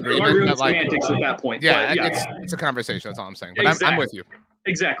in disagreement. But like, semantics at that point. Yeah, it's a conversation. That's all I'm saying. But exactly. I'm with you.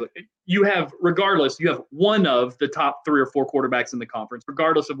 Exactly. You have one of the top 3 or 4 quarterbacks in the conference,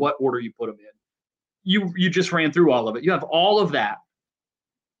 regardless of what order you put them in. You just ran through all of it. You have all of that.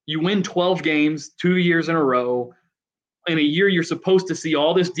 You win 12 games 2 years in a row. In a year, you're supposed to see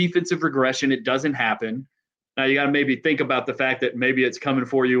all this defensive regression. It doesn't happen. Now you got to maybe think about the fact that maybe it's coming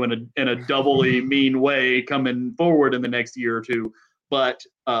for you in a doubly mean way coming forward in the next year or two. But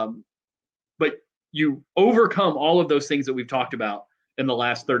you overcome all of those things that we've talked about in the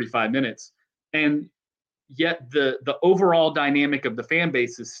last 35 minutes, and yet the overall dynamic of the fan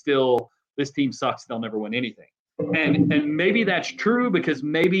base is still, this team sucks, they'll never win anything. And maybe that's true because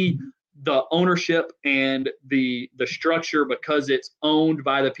maybe the ownership and the structure, because it's owned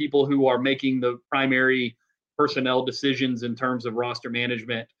by the people who are making the primary personnel decisions in terms of roster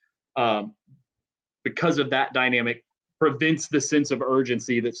management, because of that dynamic, prevents the sense of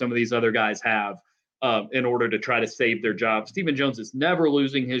urgency that some of these other guys have in order to try to save their job. Stephen Jones is never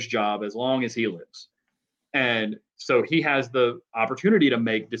losing his job as long as he lives. And so he has the opportunity to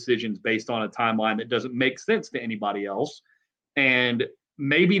make decisions based on a timeline that doesn't make sense to anybody else. And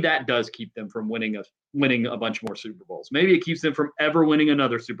maybe that does keep them from winning a bunch more Super Bowls. Maybe it keeps them from ever winning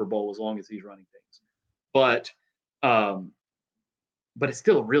another Super Bowl as long as he's running things. But it's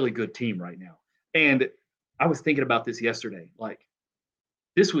still a really good team right now. And I was thinking about this yesterday. Like,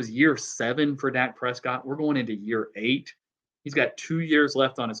 this was year 7 for Dak Prescott. We're going into year 8. He's got 2 years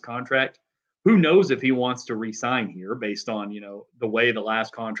left on his contract. Who knows if he wants to re-sign here based on, the way the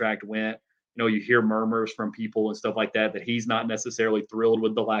last contract went. You hear murmurs from people and stuff like that he's not necessarily thrilled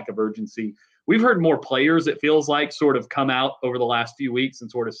with the lack of urgency. We've heard more players, it feels like, sort of come out over the last few weeks and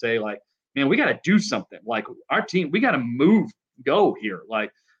sort of say, like, man, we got to do something. Like our team, we got to go here.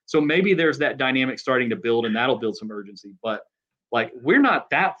 Like, so maybe there's that dynamic starting to build, and that'll build some urgency. But like, we're not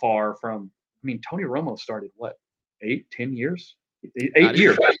that far from. I mean, Tony Romo started what, 10 years, 8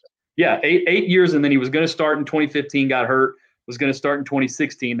 years. Yeah, 8 years, and then he was going to start in 2015, got hurt. Was going to start in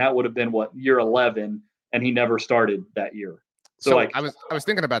 2016. That would have been what, year 11, and he never started that year. So like, I was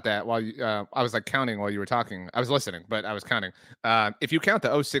thinking about that while you, I was like counting while you were talking. I was listening, but I was counting. If you count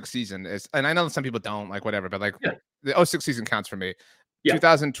the 06 season as, and I know some people don't, like whatever, but like the 06 season counts for me.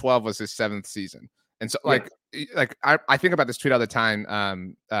 2012 was his 7th season. And so like I think about this tweet all the time.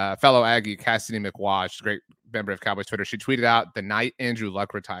 Fellow Aggie Cassidy McWash, great member of Cowboys Twitter, she tweeted out the night Andrew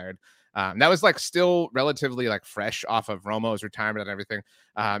Luck retired. That was like still relatively like fresh off of Romo's retirement and everything.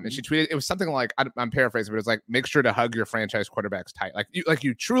 And she tweeted, it was something like, I'm paraphrasing, but it was like, make sure to hug your franchise quarterbacks tight. Like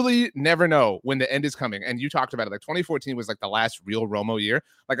you truly never know when the end is coming. And you talked about it. Like 2014 was like the last real Romo year.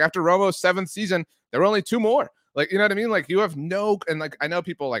 Like after Romo's 7th season, there were only 2 more. Like, you know what I mean? Like you have no, and like, I know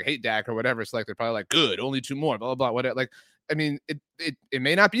people like hate Dak or whatever. So like, they're probably like, good, only 2 more, blah, blah, blah, whatever. Like, I mean, it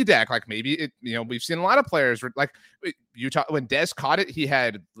may not be Dak. Like maybe it, you know, we've seen a lot of players like Utah. When Dez caught it, he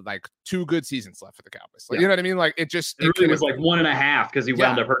had like 2 good seasons left for the Cowboys. Like, you know what I mean? Like it really was like 1.5 because he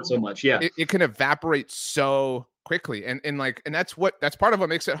wound up hurt so much. Yeah, it can evaporate so quickly, and that's part of what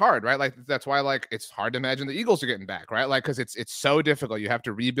makes it hard, right? Like that's why like it's hard to imagine the Eagles are getting back, right? Like because it's so difficult. You have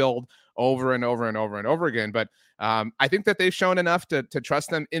to rebuild over and over and over and over again. But I think that they've shown enough to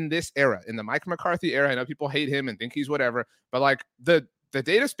trust them in this era, in the Mike McCarthy era. I know people hate him and think he's whatever, but like the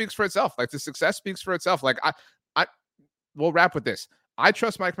data speaks for itself. Like the success speaks for itself. Like I we'll wrap with this. I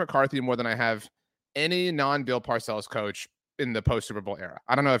trust Mike McCarthy more than I have any non-Bill Parcells coach in the post Super Bowl era.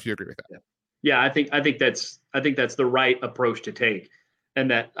 I don't know if you agree with that. Yeah, I think that's the right approach to take. And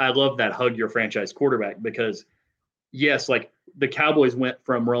that I love that hug your franchise quarterback because yes, like the Cowboys went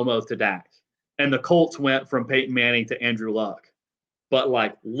from Romo to Dak and the Colts went from Peyton Manning to Andrew Luck. But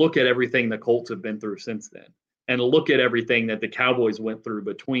like look at everything the Colts have been through since then. And look at everything that the Cowboys went through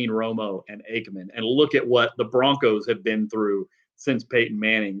between Romo and Aikman. And look at what the Broncos have been through since Peyton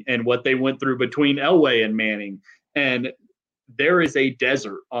Manning and what they went through between Elway and Manning. And there is a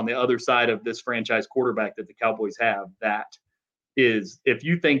desert on the other side of this franchise quarterback that the Cowboys have that is, if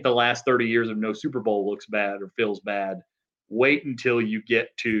you think the last 30 years of no Super Bowl looks bad or feels bad, wait until you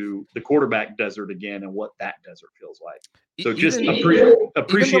get to the quarterback desert again and what that desert feels like. So just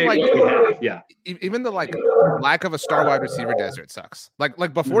appreciate what we have. Yeah. Even the like lack of a star wide receiver desert sucks.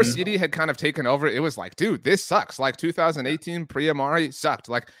 Like before CD had kind of taken over, it was like, dude, this sucks. Like 2018 pre-Amari sucked.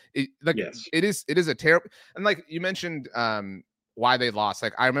 It is a terrible. And like you mentioned why they lost.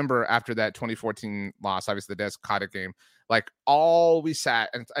 Like I remember after that 2014 loss, obviously the Des Cottick game, like all we sat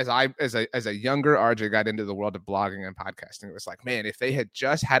and as a younger RJ got into the world of blogging and podcasting, it was like, man, if they had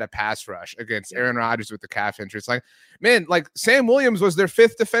just had a pass rush against Aaron Rodgers with the calf injury, it's like, man, like Sam Williams was their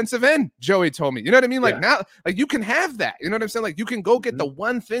 5th defensive end. Joey told me, you know what I mean? Like now, like you can have that, you know what I'm saying? Like you can go get the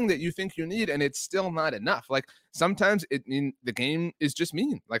one thing that you think you need, and it's still not enough. Like sometimes the game is just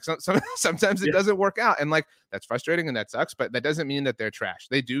mean. Like sometimes it doesn't work out, and like that's frustrating and that sucks. But that doesn't mean that they're trash.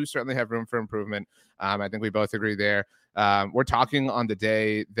 They do certainly have room for improvement. I think we both agree there. We're talking on the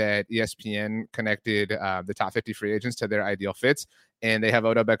day that ESPN connected the top 50 free agents to their ideal fits, and they have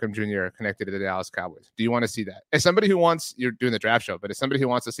Odell Beckham Jr. connected to the Dallas Cowboys. Do you want to see that? As somebody who wants, you're doing the draft show, but as somebody who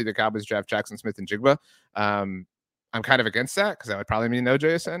wants to see the Cowboys draft Jackson Smith and Jigba, I'm kind of against that because that would probably mean no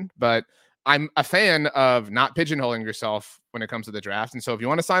JSN, but I'm a fan of not pigeonholing yourself when it comes to the draft. And so if you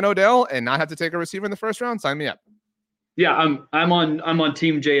want to sign Odell and not have to take a receiver in the first round, sign me up. Yeah, I'm on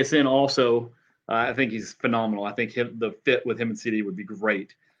team JSN also. I think he's phenomenal. I think the fit with him and CD would be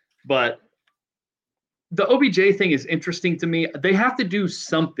great. But the OBJ thing is interesting to me. They have to do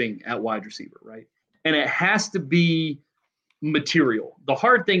something at wide receiver, right? And it has to be material. The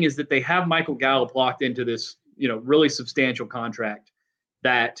hard thing is that they have Michael Gallup locked into this, really substantial contract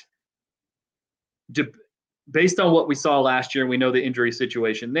that based on what we saw last year, and we know the injury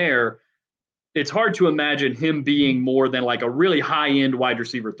situation there, it's hard to imagine him being more than like a really high-end wide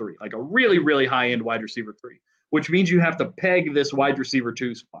receiver 3, like a really, really high-end wide receiver 3, which means you have to peg this wide receiver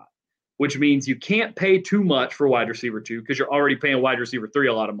 2 spot, which means you can't pay too much for wide receiver 2 because you're already paying wide receiver 3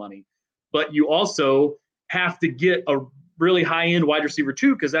 a lot of money. But you also have to get a really high-end wide receiver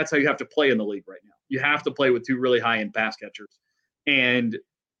 2 because that's how you have to play in the league right now. You have to play with 2 really high-end pass catchers. And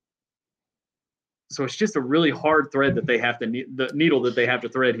so it's just a really hard thread that they have to the needle that they have to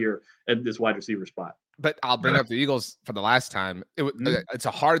thread here at this wide receiver spot. But I'll bring up the Eagles for the last time. It's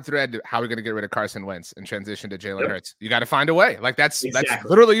a hard thread. How are we going to get rid of Carson Wentz and transition to Jalen Hurts? You got to find a way. Like that's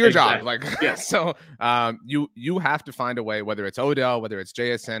literally your job. Like so, you have to find a way. Whether it's Odell, whether it's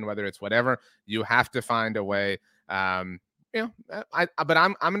JSN, whether it's whatever, you have to find a way. But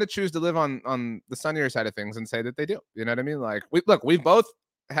I'm going to choose to live on the sunnier side of things and say that they do. You know what I mean? Like we've both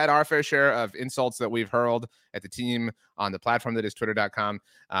had our fair share of insults that we've hurled at the team on the platform that is twitter.com.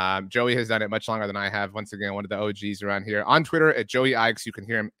 Joey has done it much longer than I have. Once again, one of the OGs around here on Twitter at Joey Ikes. You can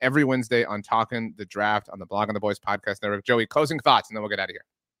hear him every Wednesday on Talking the Draft on the Blog on the Boys podcast network. Joey, closing thoughts, and then we'll get out of here.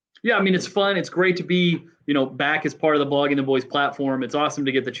 Yeah, I mean, it's fun. It's great to be, back as part of the Blogging the Boys platform. It's awesome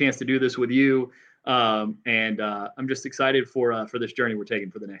to get the chance to do this with you. And I'm just excited for this journey we're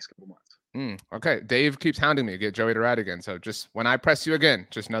taking for the next couple months. Okay. Dave keeps hounding me to get Joey to ride again. So just when I press you again,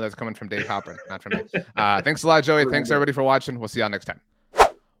 just know that's coming from Dave Hopper, not from me. Thanks a lot, Joey. Thanks everybody for watching. We'll see y'all next time.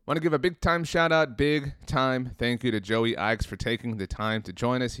 Want to give a big time shout out, big time thank you to Joey Ikes for taking the time to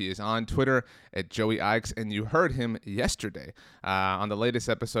join us. He is on Twitter at Joey Ikes, and you heard him yesterday on the latest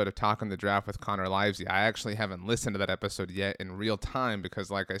episode of Talking the Draft with Connor Livesey. I actually haven't listened to that episode yet in real time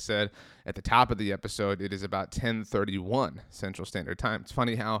because, like I said at the top of the episode, it is about 10:31 Central Standard Time. It's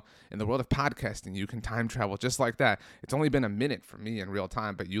funny how in the world of podcasting you can time travel just like that. It's only been a minute for me in real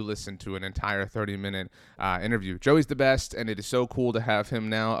time, but you listen to an entire 30-minute interview. Joey's the best, and it is so cool to have him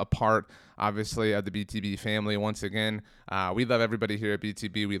now a part, obviously, of the BTB family once again. We love everybody here at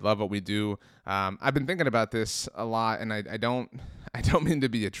BTB. We love what we do. I've been thinking about this a lot, and I don't mean to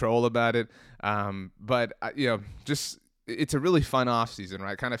be a troll about it, but just it's a really fun off season,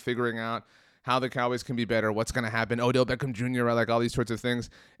 right? Kind of figuring out how the Cowboys can be better, what's going to happen, Odell Beckham Jr., right? Like all these sorts of things.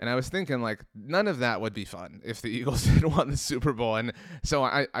 And I was thinking, like, none of that would be fun if the Eagles had won the Super Bowl. And so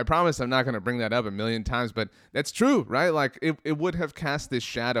I promise I'm not going to bring that up a million times, but that's true, right? Like, it would have cast this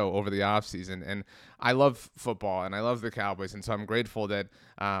shadow over the offseason. And I love football, and I love the Cowboys, and so I'm grateful that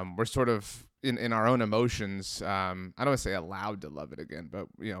we're sort of in our own emotions, I don't want to say allowed to love it again, but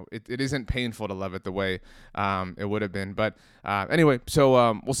it isn't painful to love it the way it would have been. But anyway,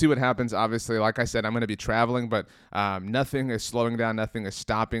 so we'll see what happens. Obviously, like I said, I'm going to be traveling, but nothing is slowing down, nothing is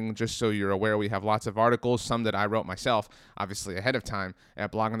stopping. Just so you're aware, we have lots of articles, some that I wrote myself, obviously ahead of time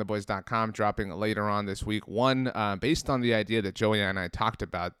at bloggingtheboys.com, dropping later on this week. One based on the idea that Joey and I talked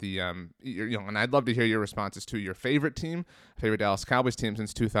about, and I'd love to hear your responses to your favorite team, favorite Dallas Cowboys team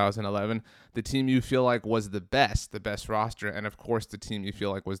since 2011. The team you feel like was the best roster, and of course the team you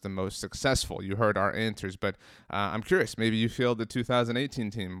feel like was the most successful. You heard our answers, but I'm curious. Maybe you feel the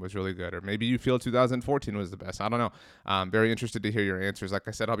 2018 team was really good, or maybe you feel 2014 was the best. I don't know. I'm very interested to hear your answers. Like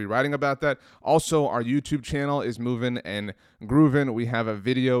I said, I'll be writing about that. Also, our YouTube channel is moving and grooving. We have a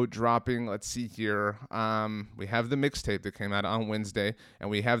video dropping. Let's see here. We have the mixtape that came out on Wednesday, and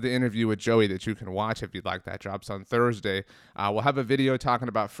we have the interview with Joey that you can watch if you'd like. That drops on Thursday. We'll have a video talking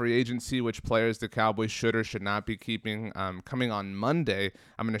about free agency, which players the Cowboys should or should not be keeping, coming on Monday.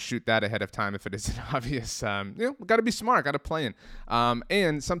 I'm going to shoot that ahead of time if it isn't obvious. Got to be smart, got to plan.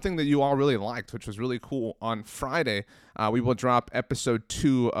 And something that you all really liked, which was really cool, on Friday, we will drop episode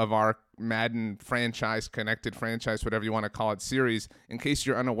 2 of our Madden franchise, connected franchise, whatever you want to call it, series. In case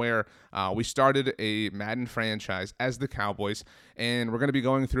you're unaware, we started a Madden franchise as the Cowboys, and we're going to be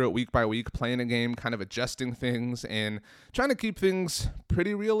going through it week by week, playing a game, kind of adjusting things, and trying to keep things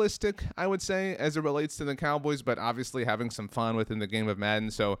pretty realistic, I would say, as it relates to the Cowboys, but obviously having some fun within the game of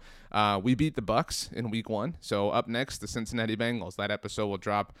Madden. So we beat the Bucks in week 1. So up next, the Cincinnati Bengals. That episode will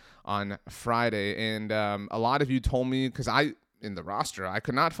drop on Friday, and a lot of you told me, because in the roster, I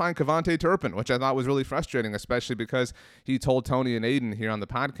could not find Cavante Turpin, which I thought was really frustrating, especially because he told Tony and Aiden here on the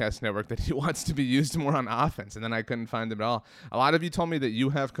podcast network that he wants to be used more on offense, and then I couldn't find him at all. A lot of you told me that you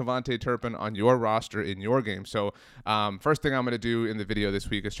have Cavante Turpin on your roster in your game, so first thing I'm going to do in the video this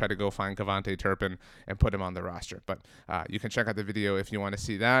week is try to go find Cavante Turpin and put him on the roster, but you can check out the video if you want to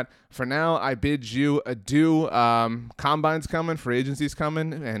see that. For now, I bid you adieu. Combine's coming, free agency's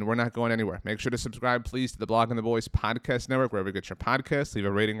coming, and we're not going anywhere. Make sure to subscribe, please, to the Blog and the Boys podcast network, wherever get your podcast. Leave a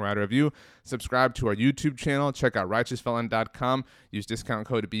rating, write a review. Subscribe to our YouTube channel. Check out righteousfelon.com. Use discount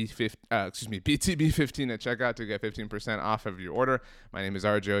code BTB15 at checkout to get 15% off of your order. My name is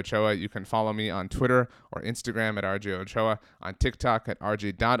RJ Ochoa. You can follow me on Twitter or Instagram at RJ Ochoa, on TikTok at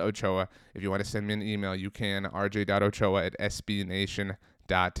RJ.Ochoa. If you want to send me an email, you can,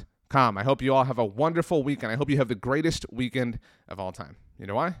 rj.ochoa@sbnation.com. I hope you all have a wonderful weekend. I hope you have the greatest weekend of all time. You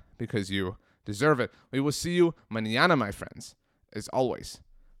know why? Because you deserve it. We will see you mañana, my friends. As always,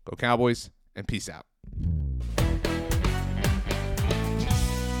 go Cowboys, and peace out.